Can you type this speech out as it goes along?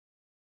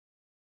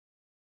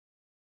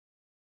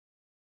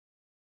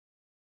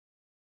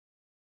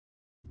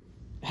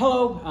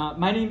Hello,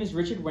 my name is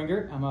Richard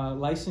Wingert. I'm a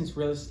licensed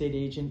real estate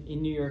agent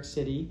in New York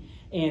City.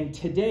 And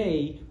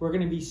today we're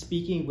going to be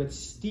speaking with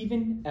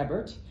Stephen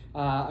Ebert,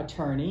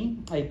 attorney,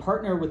 a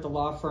partner with the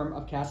law firm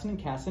of Casson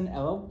 & Casson,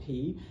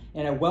 LLP,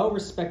 and a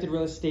well-respected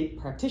real estate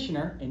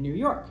practitioner in New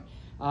York.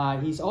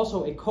 He's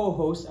also a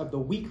co-host of the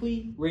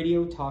weekly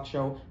radio talk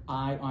show,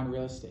 Eye on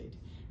Real Estate.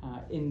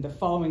 In the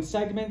following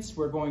segments,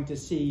 we're going to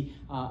see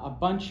a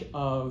bunch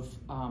of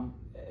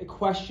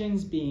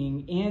questions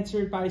being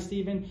answered by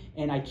Stephen,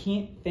 and I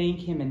can't thank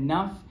him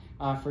enough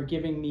for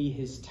giving me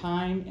his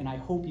time, and I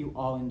hope you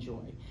all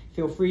enjoy.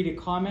 Feel free to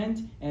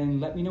comment and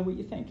let me know what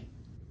you think.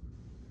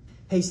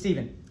 Hey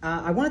Stephen,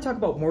 I want to talk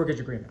about mortgage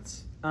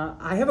agreements.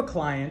 I have a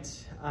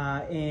client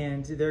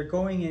and they're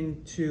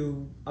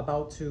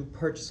about to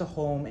purchase a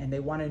home, and they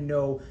want to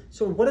know,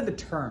 so what are the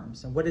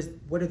terms and what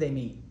do they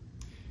mean?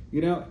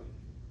 You know,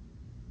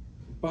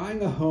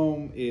 buying a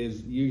home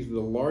is usually the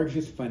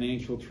largest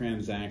financial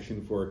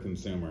transaction for a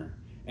consumer,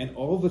 and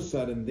all of a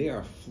sudden they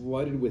are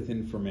flooded with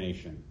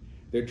information.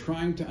 They're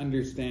trying to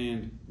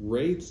understand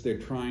rates, they're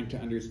trying to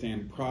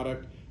understand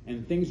product,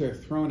 and things are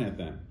thrown at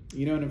them.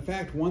 You know, and in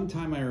fact, one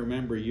time I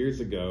remember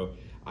years ago,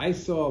 I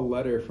saw a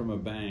letter from a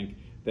bank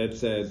that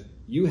says,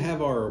 you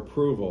have our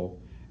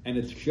approval, and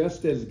it's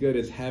just as good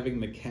as having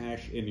the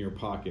cash in your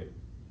pocket.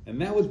 And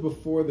that was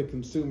before the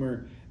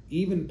consumer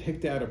even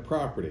picked out a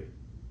property.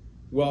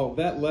 Well,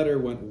 that letter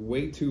went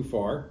way too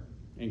far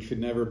and should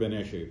never have been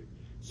issued.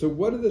 So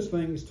what are the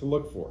things to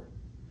look for?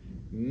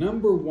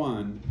 Number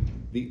one,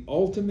 the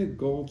ultimate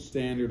gold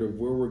standard of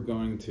where we're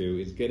going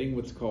to is getting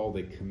what's called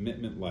a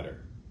commitment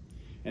letter.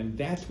 And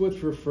that's what's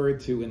referred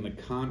to in the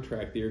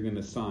contract that you're going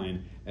to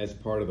sign as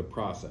part of the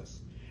process.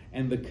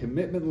 And the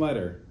commitment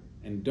letter,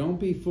 and don't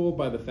be fooled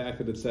by the fact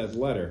that it says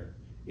letter,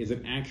 is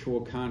an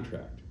actual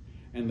contract.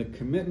 And the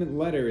commitment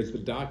letter is the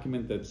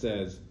document that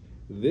says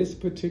this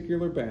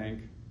particular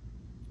bank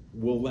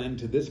will lend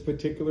to this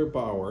particular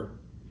borrower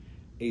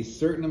a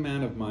certain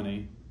amount of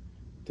money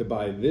to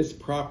buy this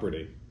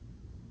property,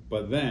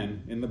 but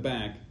then in the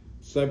back,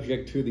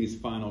 subject to these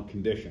final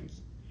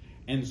conditions.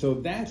 And so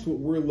that's what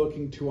we're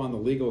looking to on the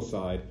legal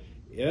side.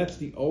 That's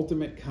the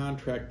ultimate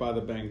contract by the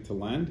bank to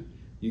lend.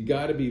 You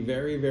got to be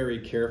very, very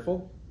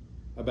careful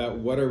about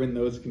what are in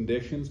those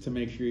conditions to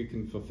make sure you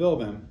can fulfill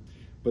them,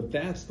 but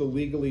that's the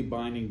legally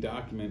binding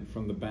document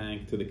from the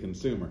bank to the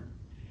consumer.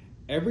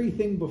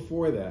 Everything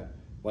before that,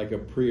 like a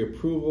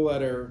pre-approval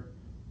letter,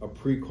 a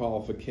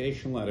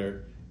pre-qualification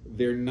letter,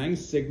 they're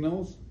nice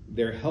signals,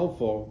 they're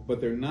helpful,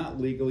 but they're not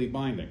legally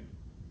binding.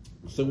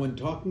 So when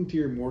talking to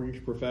your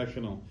mortgage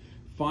professional,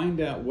 find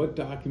out what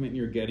document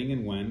you're getting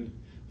and when,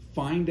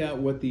 find out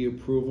what the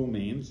approval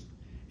means.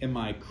 Am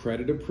I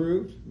credit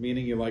approved,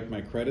 meaning you like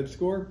my credit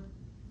score,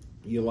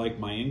 you like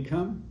my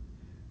income,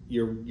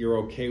 you're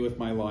okay with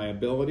my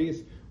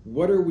liabilities?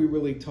 What are we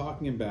really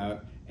talking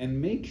about? And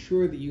make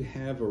sure that you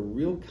have a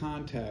real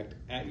contact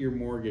at your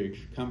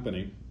mortgage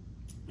company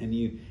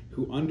and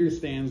who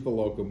understands the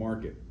local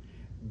market.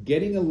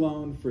 Getting a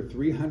loan for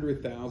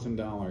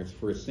 $300,000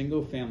 for a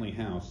single family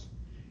house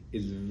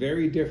is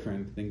very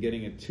different than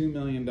getting a $2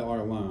 million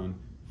loan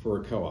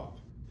for a co-op.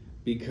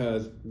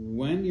 Because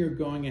when you're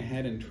going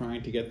ahead and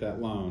trying to get that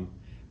loan,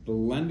 the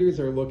lenders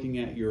are looking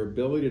at your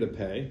ability to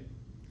pay,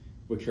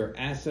 which are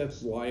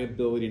assets,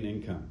 liability, and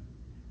income.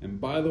 And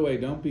by the way,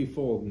 don't be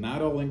fooled,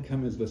 not all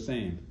income is the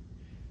same.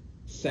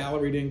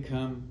 Salaried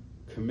income,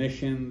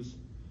 commissions,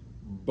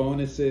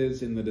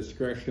 bonuses in the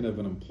discretion of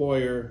an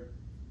employer,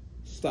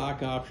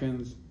 stock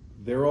options,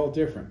 they're all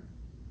different.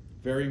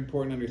 Very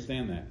important to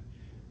understand that.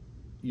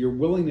 Your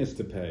willingness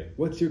to pay.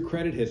 What's your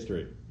credit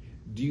history?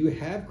 Do you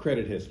have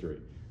credit history?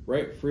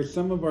 Right? For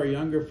some of our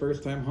younger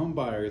first-time home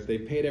buyers, they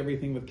paid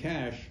everything with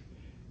cash.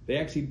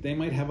 They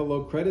might have a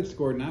low credit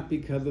score, not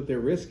because that they're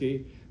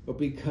risky, but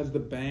because the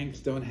banks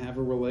don't have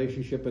a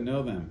relationship and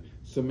know them.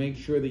 So make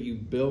sure that you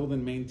build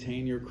and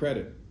maintain your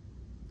credit.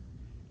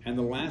 And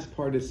the last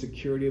part is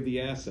security of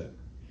the asset.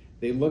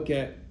 They look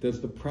at,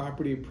 does the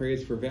property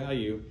appraise for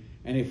value?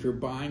 And if you're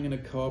buying in a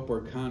co-op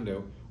or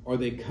condo, are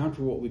they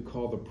comfortable with what we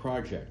call the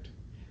project,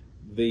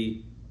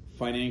 the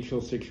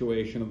financial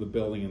situation of the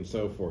building and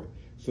so forth.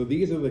 So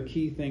these are the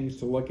key things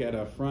to look at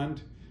up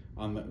front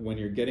when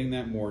you're getting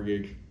that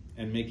mortgage,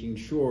 and making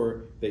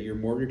sure that your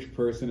mortgage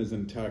person is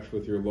in touch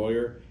with your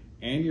lawyer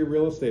and your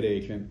real estate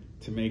agent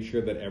to make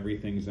sure that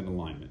everything's in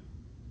alignment.